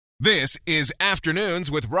This is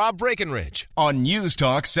Afternoons with Rob Breckenridge on News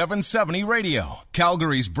Talk 770 Radio,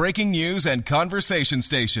 Calgary's breaking news and conversation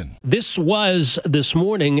station. This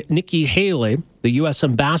morning, Nikki Haley, the U.S.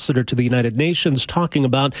 ambassador to the United Nations, talking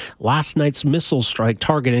about last night's missile strike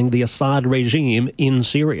targeting the Assad regime in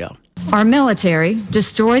Syria. Our military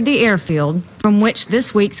destroyed the airfield from which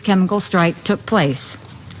this week's chemical strike took place.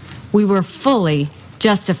 We were fully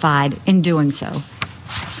justified in doing so.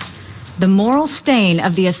 The moral stain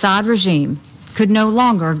of the Assad regime could no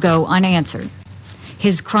longer go unanswered.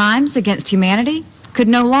 His crimes against humanity could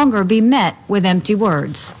no longer be met with empty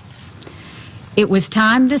words. It was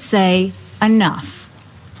time to say enough,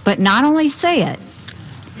 but not only say it,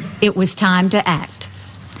 it was time to act.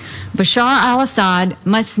 Bashar al-Assad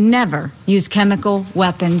must never use chemical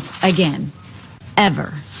weapons again,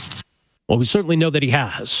 ever. Well, we certainly know that he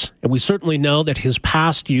has, and we certainly know that his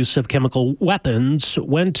past use of chemical weapons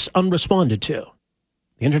went unresponded to.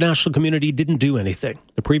 The international community didn't do anything.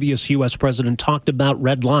 The previous U.S. president talked about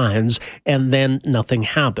red lines, and then nothing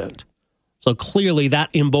happened. So clearly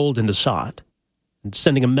that emboldened Assad,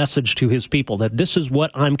 sending a message to his people that this is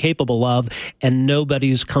what I'm capable of, and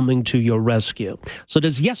nobody's coming to your rescue. So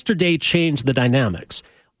does yesterday change the dynamics?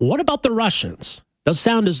 What about the Russians? It does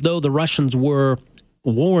sound as though the Russians were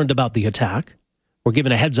warned about the attack, or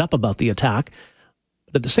given a heads up about the attack,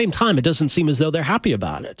 but at the same time, it doesn't seem as though they're happy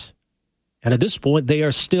about it. And at this point, they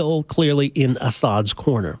are still clearly in Assad's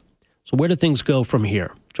corner. So where do things go from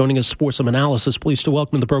here? Joining us for some analysis, pleased to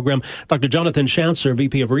welcome to the program Dr. Jonathan Schanzer,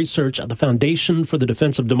 VP of Research at the Foundation for the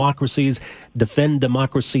Defense of Democracies,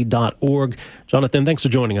 defenddemocracy.org. Jonathan, thanks for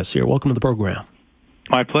joining us here. Welcome to the program.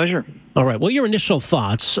 My pleasure. All right. Well, your initial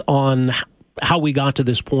thoughts on how we got to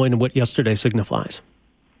this point and what yesterday signifies.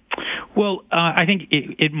 Well, I think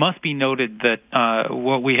it must be noted that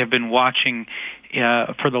what we have been watching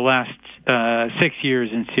for the last 6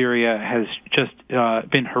 years in Syria has just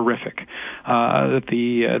been horrific.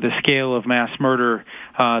 The scale of mass murder,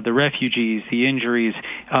 the refugees, the injuries,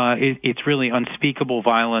 it's really unspeakable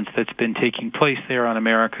violence that's been taking place there on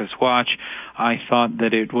America's watch. I thought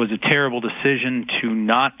that it was a terrible decision to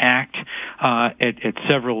not act at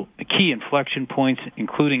several key inflection points,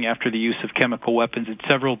 including after the use of chemical weapons at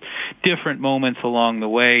several different moments along the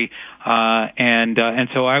way. And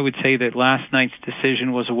so I would say that last night's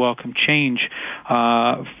decision was a welcome change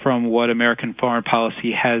from what American foreign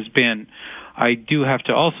policy has been. I do have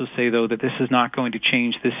to also say, though, that this is not going to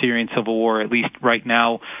change the Syrian civil war. At least right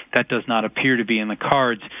now, that does not appear to be in the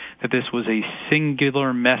cards, that this was a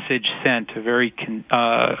singular message sent, a very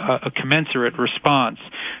a commensurate response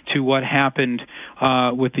to what happened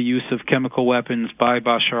with the use of chemical weapons by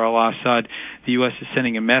Bashar al-Assad. The U.S. is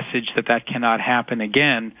sending a message that cannot happen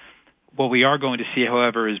again. What we are going to see,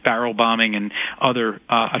 however, is barrel bombing and other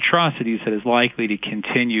atrocities that is likely to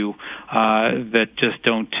continue that just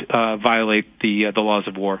don't violate the laws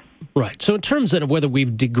of war. Right. So in terms of whether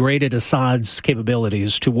we've degraded Assad's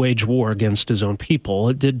capabilities to wage war against his own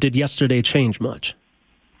people, did yesterday change much?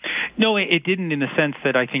 No, it didn't, in the sense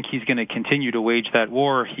that I think he's going to continue to wage that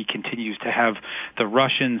war. He continues to have the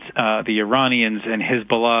Russians, the Iranians, and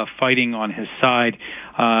Hezbollah fighting on his side,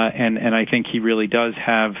 and I think he really does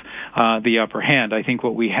have the upper hand. I think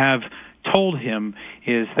what we have told him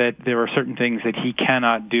is that there are certain things that he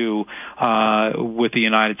cannot do with the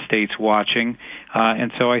United States watching.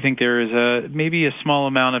 And so I think there is maybe a small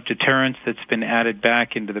amount of deterrence that's been added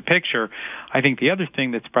back into the picture. I think the other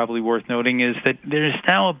thing that's probably worth noting is that there is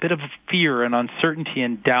now a bit of fear and uncertainty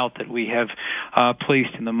and doubt that we have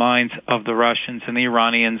placed in the minds of the Russians and the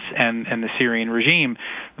Iranians and the Syrian regime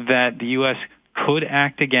that the U.S. could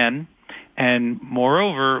act again. And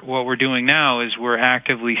moreover, what we're doing now is we're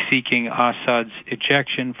actively seeking Assad's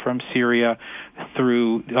ejection from Syria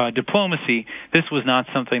through diplomacy. This was not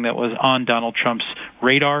something that was on Donald Trump's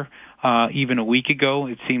radar. Even a week ago,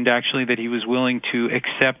 it seemed actually that he was willing to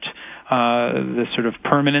accept the sort of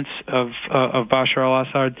permanence of Bashar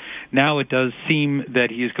al-Assad. Now it does seem that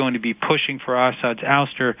he is going to be pushing for Assad's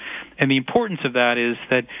ouster. And the importance of that is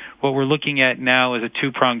that what we're looking at now is a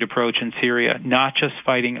two-pronged approach in Syria, not just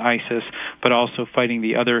fighting ISIS, but also fighting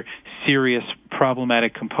the other serious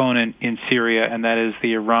problematic component in Syria, and that is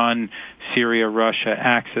the Iran-Syria-Russia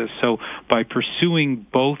axis. So by pursuing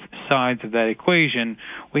both sides of that equation,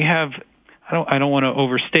 we have, I don't want to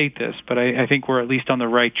overstate this, but I think we're at least on the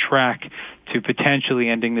right track to potentially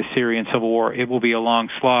ending the Syrian civil war. It will be a long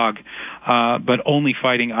slog, but only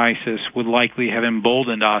fighting ISIS would likely have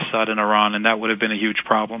emboldened Assad and Iran, and that would have been a huge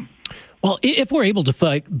problem. Well, if we're able to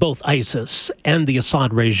fight both ISIS and the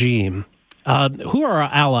Assad regime, who are our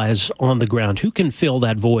allies on the ground? Who can fill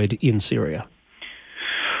that void in Syria?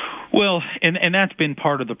 Well, and that's been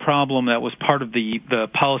part of the problem. That was part of the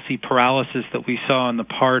policy paralysis that we saw on the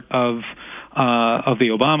part of the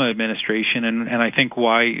Obama administration, and I think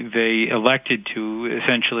why they elected to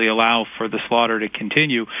essentially allow for the slaughter to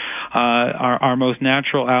continue. Our most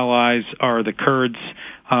natural allies are the Kurds.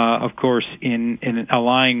 Of course, in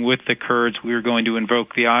allying with the Kurds, we are going to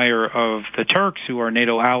invoke the ire of the Turks, who are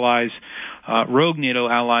NATO allies, rogue NATO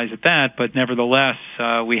allies at that, but nevertheless,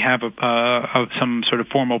 we have some sort of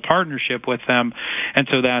formal partnership with them, and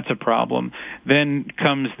so that's a problem. Then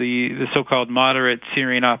comes the so-called moderate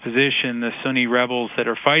Syrian opposition, the Sunni rebels that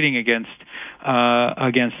are fighting against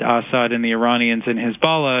Assad and the Iranians and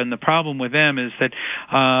Hezbollah, and the problem with them is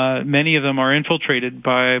that many of them are infiltrated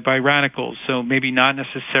by radicals, so maybe not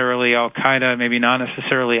necessarily Al-Qaeda, maybe not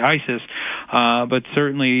necessarily ISIS, but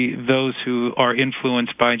certainly those who are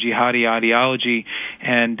influenced by jihadi ideology,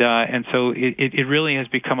 and so it really has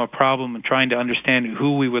become a problem in trying to understand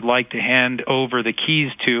who we would like to hand over the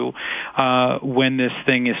keys to when this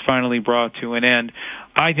thing is finally brought to an end.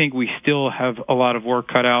 I think we still have a lot of work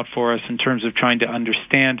cut out for us in terms of trying to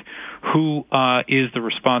understand who is the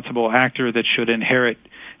responsible actor that should inherit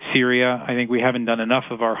Syria. I think we haven't done enough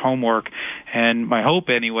of our homework, and my hope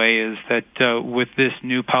anyway is that with this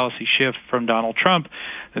new policy shift from Donald Trump,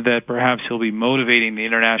 that perhaps he'll be motivating the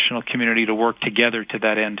international community to work together to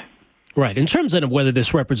that end. Right. In terms of whether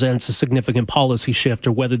this represents a significant policy shift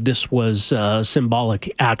or whether this was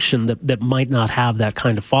symbolic action that might not have that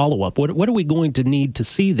kind of follow-up, what are we going to need to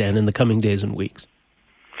see then in the coming days and weeks?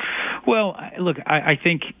 Well, look, I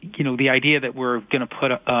think, the idea that we're going to put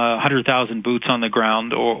 100,000 boots on the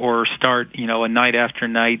ground or start, a night after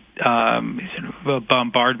night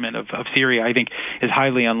bombardment of Syria, I think is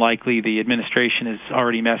highly unlikely. The administration is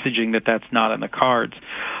already messaging that that's not on the cards.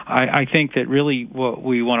 I think that really what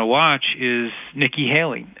we want to watch is Nikki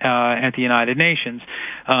Haley at the United Nations.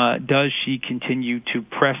 Does she continue to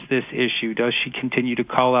press this issue? Does she continue to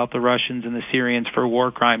call out the Russians and the Syrians for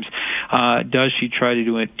war crimes? Does she try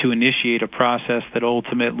to initiate a process that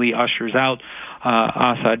ultimately ushers out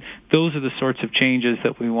Assad? Those are the sorts of changes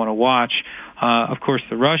that we want to watch. Of course,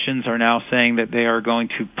 the Russians are now saying that they are going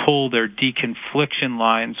to pull their deconfliction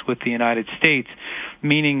lines with the United States,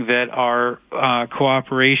 meaning that our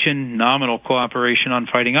nominal cooperation on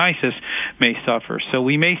fighting ISIS may suffer. So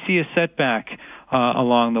we may see a setback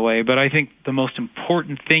along the way. But I think the most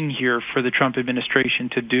important thing here for the Trump administration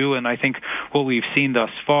to do, and I think what we've seen thus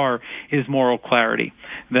far, is moral clarity.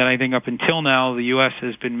 That I think up until now, the U.S.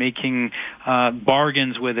 has been making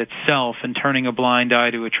bargains with itself and turning a blind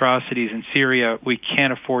eye to atrocities in Syria. We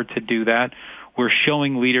can't afford to do that. We're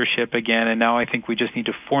showing leadership again, and now I think we just need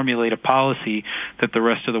to formulate a policy that the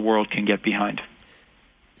rest of the world can get behind.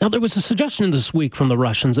 Now, there was a suggestion this week from the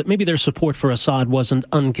Russians that maybe their support for Assad wasn't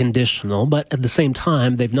unconditional, but at the same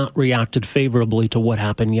time, they've not reacted favorably to what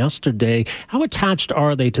happened yesterday. How attached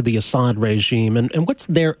are they to the Assad regime, and what's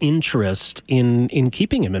their interest in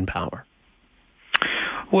keeping him in power?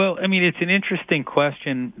 Well, I mean, it's an interesting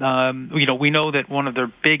question. We know that one of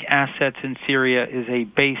their big assets in Syria is a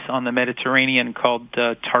base on the Mediterranean called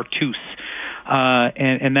Tartus.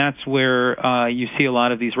 And that's where you see a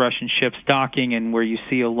lot of these Russian ships docking and where you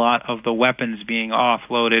see a lot of the weapons being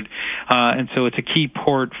offloaded. And so it's a key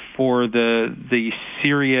port for the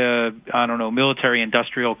Syria,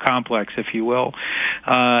 military-industrial complex, if you will.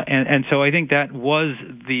 And so I think that was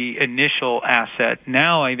the initial asset.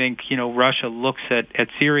 Now I think, Russia looks at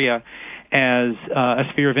Syria as a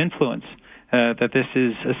sphere of influence. That this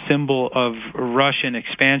is a symbol of Russian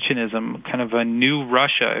expansionism, kind of a new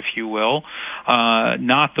Russia, if you will,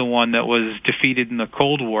 not the one that was defeated in the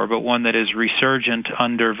Cold War, but one that is resurgent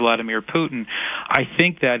under Vladimir Putin. I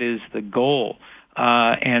think that is the goal.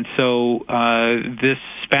 And so this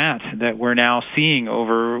spat that we're now seeing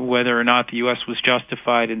over whether or not the U.S. was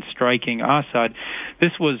justified in striking Assad,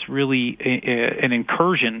 this was really an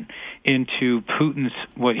incursion into Putin's,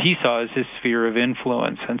 what he saw as his sphere of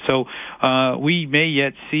influence. And so we may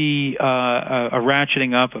yet see a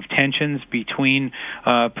ratcheting up of tensions between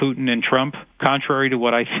Putin and Trump, contrary to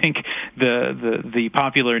what I think the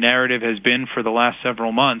popular narrative has been for the last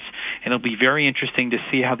several months. And it'll be very interesting to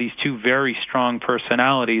see how these two very strong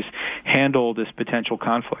personalities handle this potential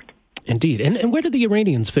conflict. Indeed. And where do the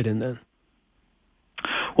Iranians fit in then?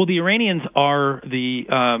 Well, the Iranians are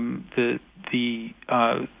the the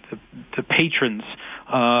patrons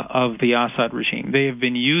of the Assad regime. They have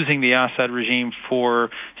been using the Assad regime for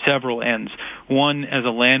several ends. One, as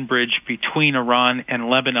a land bridge between Iran and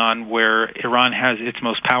Lebanon, where Iran has its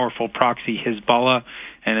most powerful proxy, Hezbollah,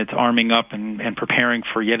 and it's arming up and preparing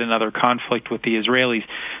for yet another conflict with the Israelis.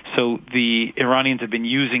 So the Iranians have been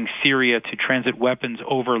using Syria to transit weapons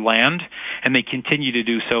over land, and they continue to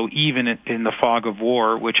do so even in the fog of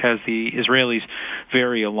war, which has the Israelis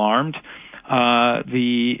very alarmed.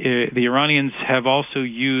 The Iranians have also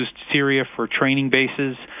used Syria for training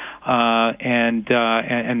bases and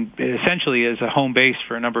essentially as a home base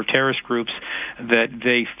for a number of terrorist groups that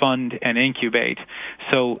they fund and incubate.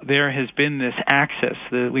 So there has been this axis,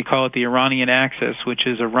 we call it the Iranian axis, which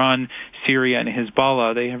is Iran, Syria, and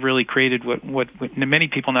Hezbollah. They have really created what many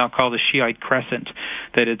people now call the Shiite crescent,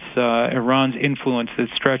 that it's Iran's influence that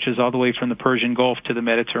stretches all the way from the Persian Gulf to the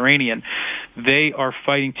Mediterranean. They are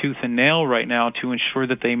fighting tooth and nail right now to ensure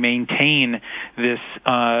that they maintain this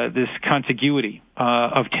contiguity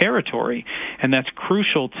of territory, and that's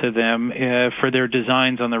crucial to them for their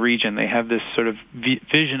designs on the region. They have this sort of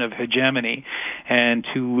vision of hegemony, and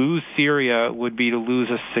to lose Syria would be to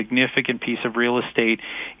lose a significant piece of real estate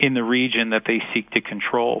in the region that they seek to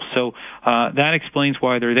control. So that explains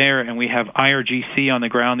why they're there, and we have IRGC on the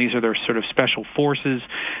ground. These are their sort of special forces.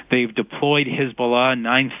 They've deployed Hezbollah,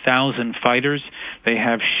 9,000 fighters. They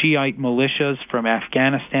have Shiite militias from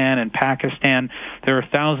Afghanistan and Pakistan. There are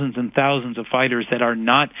thousands and thousands of fighters that are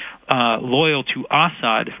not loyal to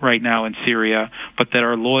Assad right now in Syria, but that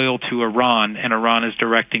are loyal to Iran, and Iran is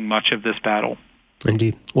directing much of this battle.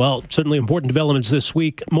 Indeed. Well, certainly important developments this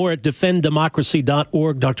week. More at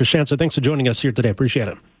defenddemocracy.org. Dr. Schanzer, thanks for joining us here today. Appreciate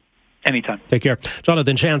it. Anytime. Take care.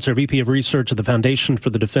 Jonathan Schanzer, VP of Research at the Foundation for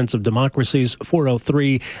the Defense of Democracies,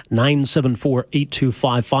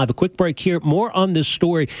 403-974-8255. A quick break here. More on this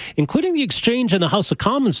story, including the exchange in the House of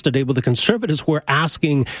Commons today with the Conservatives who are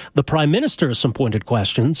asking the Prime Minister some pointed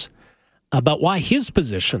questions about why his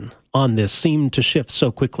position on this seemed to shift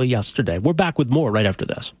so quickly yesterday. We're back with more right after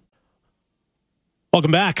this.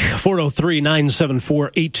 Welcome back.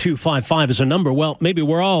 403-974-8255 is our number. Well, maybe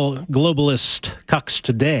we're all globalist cucks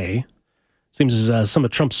today. Seems as some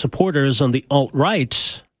of Trump's supporters on the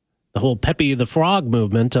alt-right, the whole Pepe the Frog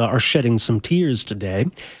movement, are shedding some tears today.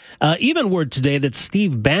 Even word today that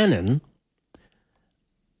Steve Bannon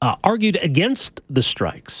argued against the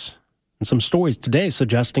strikes. And some stories today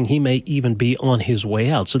suggesting he may even be on his way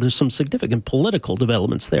out. So there's some significant political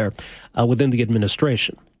developments there within the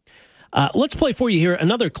administration. Let's play for you here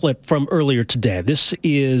another clip from earlier today. This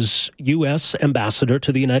is U.S. Ambassador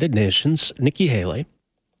to the United Nations, Nikki Haley,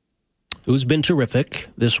 who's been terrific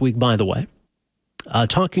this week, by the way,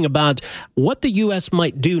 talking about what the U.S.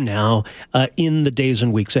 might do now in the days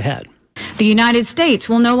and weeks ahead. The United States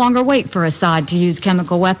will no longer wait for Assad to use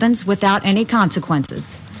chemical weapons without any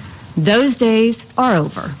consequences. Those days are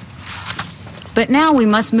over. But now we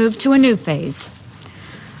must move to a new phase.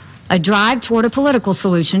 A drive toward a political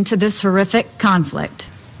solution to this horrific conflict.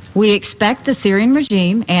 We expect the Syrian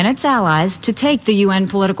regime and its allies to take the UN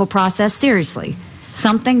political process seriously,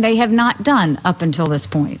 something they have not done up until this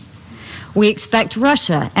point. We expect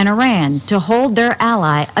Russia and Iran to hold their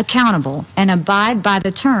ally accountable and abide by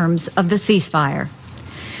the terms of the ceasefire.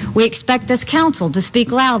 We expect this council to speak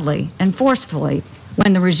loudly and forcefully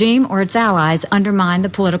when the regime or its allies undermine the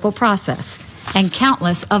political process, and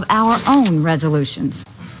countless of our own resolutions.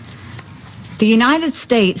 The United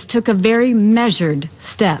States took a very measured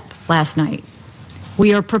step last night.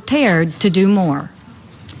 We are prepared to do more,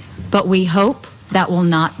 but we hope that will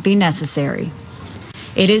not be necessary.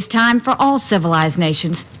 It is time for all civilized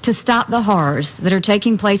nations to stop the horrors that are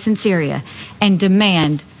taking place in Syria and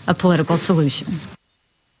demand a political solution.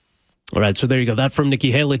 All right, so there you go. That from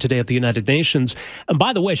Nikki Haley today at the United Nations. And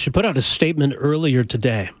by the way, she put out a statement earlier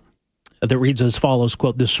today that reads as follows,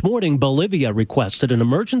 quote, "This morning, Bolivia requested an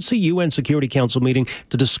emergency UN Security Council meeting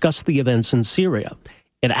to discuss the events in Syria.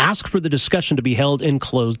 It asked for the discussion to be held in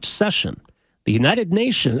closed session. The United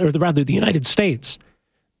States,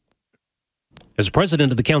 as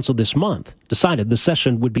president of the council this month, decided the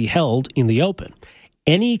session would be held in the open.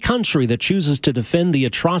 Any country that chooses to defend the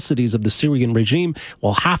atrocities of the Syrian regime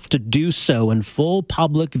will have to do so in full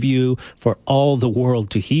public view for all the world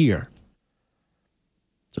to hear."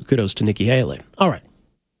 So kudos to Nikki Haley. All right.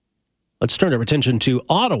 Let's turn our attention to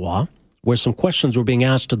Ottawa, where some questions were being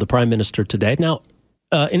asked of the Prime Minister today. Now,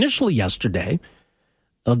 initially yesterday,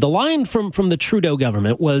 the line from the Trudeau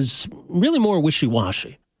government was really more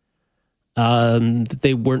wishy-washy.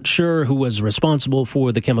 They weren't sure who was responsible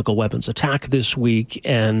for the chemical weapons attack this week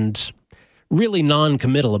and really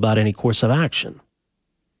non-committal about any course of action.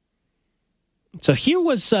 So here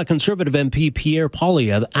was Conservative MP Pierre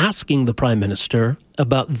Poilievre asking the Prime Minister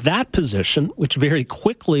about that position, which very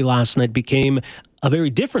quickly last night became a very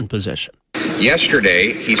different position.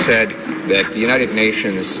 Yesterday, he said that the United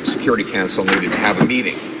Nations Security Council needed to have a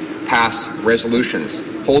meeting, pass resolutions,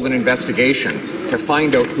 hold an investigation to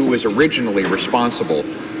find out who was originally responsible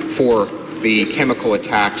for the chemical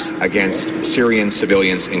attacks against Syrian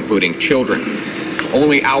civilians, including children.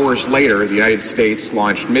 Only hours later, the United States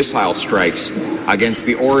launched missile strikes against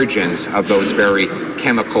the origins of those very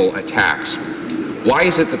chemical attacks. Why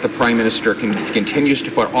is it that the Prime Minister continues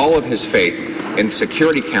to put all of his faith in the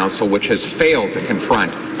Security Council, which has failed to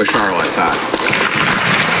confront Bashar al-Assad?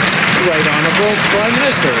 Right Honourable Prime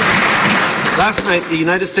Minister. Last night, the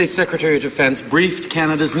United States Secretary of Defense briefed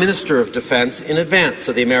Canada's Minister of Defense in advance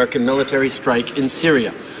of the American military strike in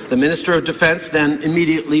Syria. The Minister of Defense then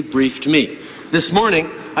immediately briefed me. This morning,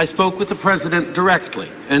 I spoke with the President directly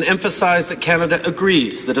and emphasized that Canada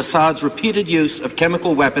agrees that Assad's repeated use of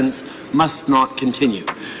chemical weapons must not continue.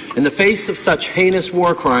 In the face of such heinous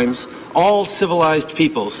war crimes, all civilized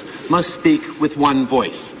peoples must speak with one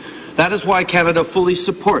voice. That is why Canada fully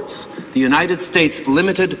supports the United States'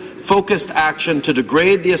 limited, focused action to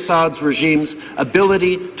degrade the Assad regime's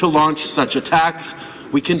ability to launch such attacks.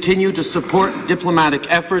 We continue to support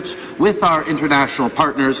diplomatic efforts with our international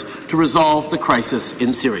partners to resolve the crisis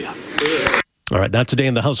in Syria. All right, that's today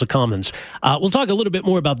in the House of Commons. We'll talk a little bit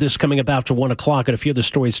more about this coming up after 1 o'clock and a few other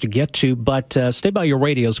stories to get to, but stay by your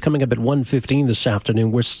radios. Coming up at 1:15 this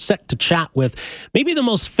afternoon, we're set to chat with maybe the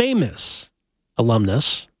most famous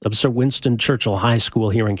alumnus of Sir Winston Churchill High School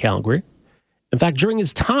here in Calgary. In fact, during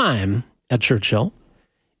his time at Churchill,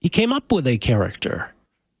 he came up with a character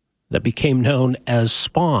that became known as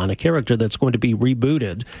Spawn, a character that's going to be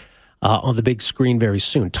rebooted on the big screen very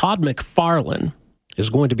soon. Todd McFarlane is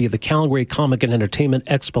going to be at the Calgary Comic and Entertainment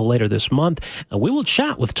Expo later this month, and we will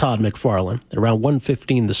chat with Todd McFarlane at around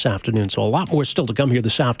 1:15 this afternoon. So a lot more still to come here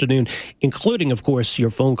this afternoon, including, of course, your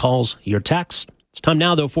phone calls, your texts. It's time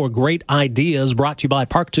now, though, for Great Ideas, brought to you by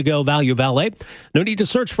Park to Go Value Valet. No need to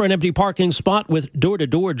search for an empty parking spot with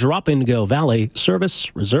door-to-door drop-in-go valet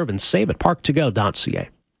service. Reserve and save at parktogo.ca.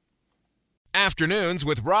 Afternoons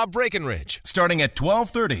with Rob Breckenridge, starting at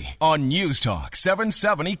 12:30 on News Talk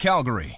 770 Calgary.